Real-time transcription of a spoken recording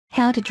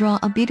how to draw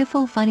a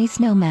beautiful funny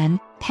snowman.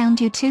 Pound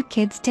you two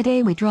kids,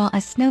 today we draw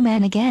a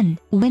snowman again.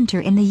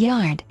 Winter in the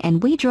yard,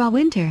 and we draw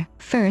winter.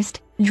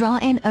 First, draw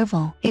an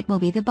oval. It will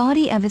be the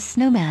body of a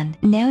snowman.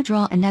 Now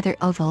draw another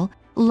oval,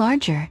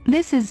 larger.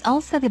 This is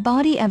also the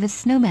body of a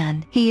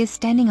snowman. He is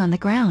standing on the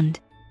ground.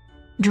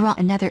 Draw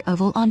another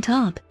oval on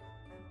top.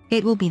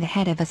 It will be the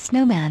head of a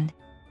snowman.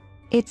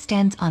 It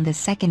stands on the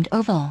second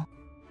oval.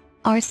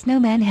 Our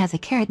snowman has a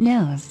carrot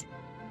nose.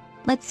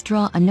 Let's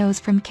draw a nose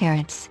from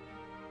carrots.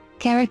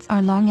 Carrots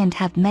are long and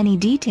have many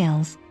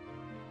details.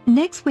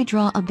 Next we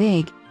draw a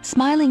big,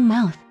 smiling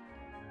mouth.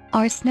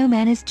 Our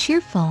snowman is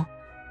cheerful,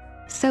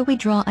 so we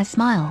draw a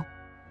smile.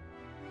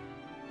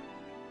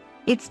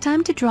 It's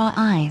time to draw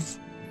eyes.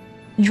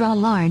 Draw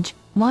large,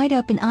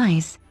 wide-open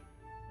eyes.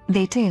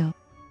 They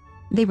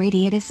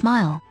radiate a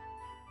smile.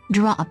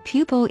 Draw a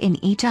pupil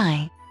in each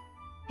eye.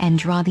 And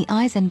draw the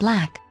eyes in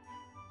black.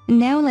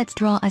 Now let's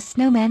draw a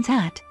snowman's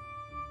hat.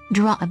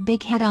 Draw a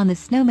big head on the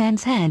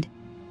snowman's head.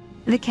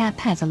 The cap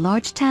has a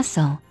large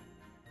tassel.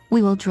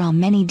 We will draw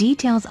many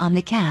details on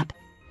the cap.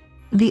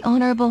 The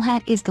honorable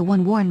hat is the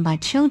one worn by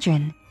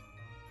children.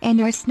 And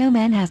our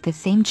snowman has the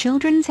same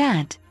children's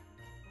hat.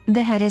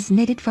 The hat is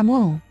knitted from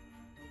wool.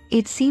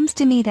 It seems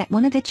to me that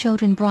one of the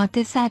children brought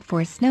this hat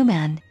for a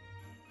snowman.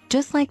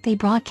 Just like they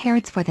brought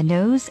carrots for the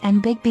nose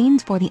and big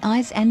beans for the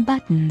eyes and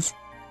buttons.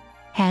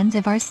 Hands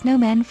of our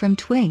snowman from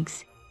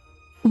twigs.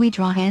 We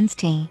draw hands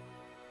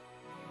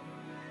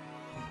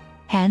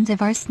Hands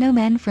of our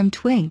snowman from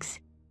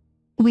twigs.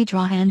 We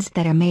draw hands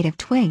that are made of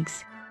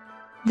twigs.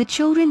 The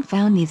children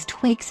found these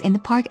twigs in the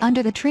park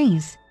under the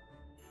trees.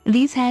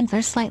 These hands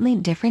are slightly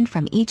different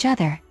from each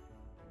other.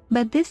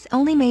 But this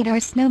only made our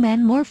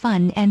snowman more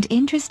fun and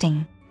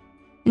interesting.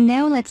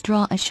 Now let's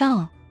draw a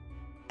shawl.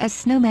 A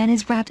snowman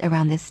is wrapped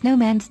around the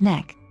snowman's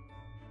neck.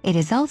 It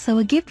is also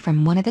a gift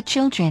from one of the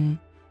children.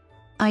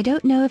 I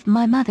don't know if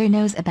my mother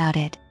knows about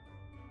it.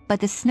 But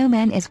the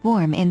snowman is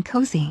warm and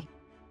cozy.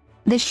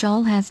 The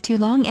shawl has two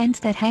long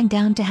ends that hang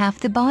down to half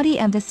the body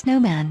of the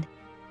snowman.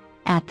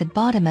 At the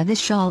bottom of the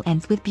shawl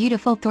ends with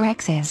beautiful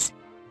thoraxes.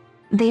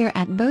 They are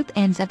at both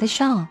ends of the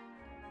shawl.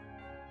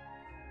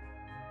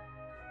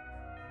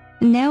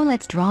 Now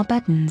let's draw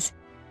buttons.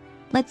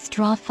 Let's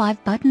draw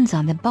 5 buttons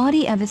on the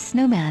body of a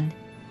snowman.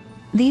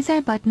 These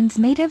are buttons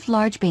made of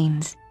large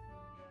beans.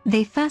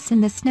 They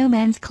fasten the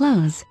snowman's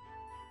clothes.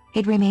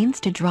 It remains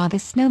to draw the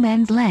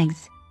snowman's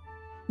legs.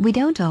 We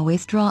don't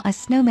always draw a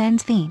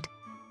snowman's feet.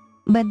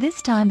 But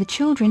this time the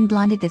children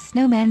blinded the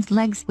snowman's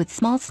legs with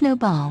small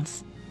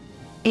snowballs.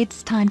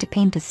 It's time to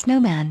paint the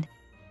snowman.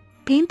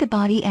 Paint the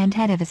body and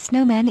head of a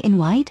snowman in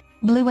white,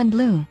 blue and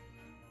blue.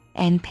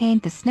 And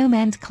paint the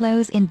snowman's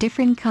clothes in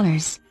different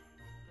colors.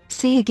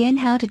 See again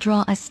how to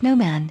draw a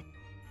snowman.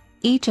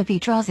 Each of you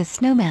draws a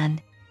snowman.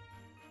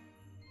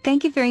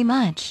 Thank you very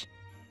much.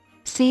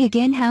 See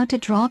again how to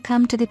draw.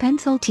 Come to the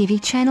Pencil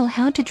TV channel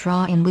How to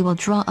Draw, and we will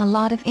draw a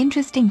lot of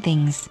interesting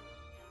things.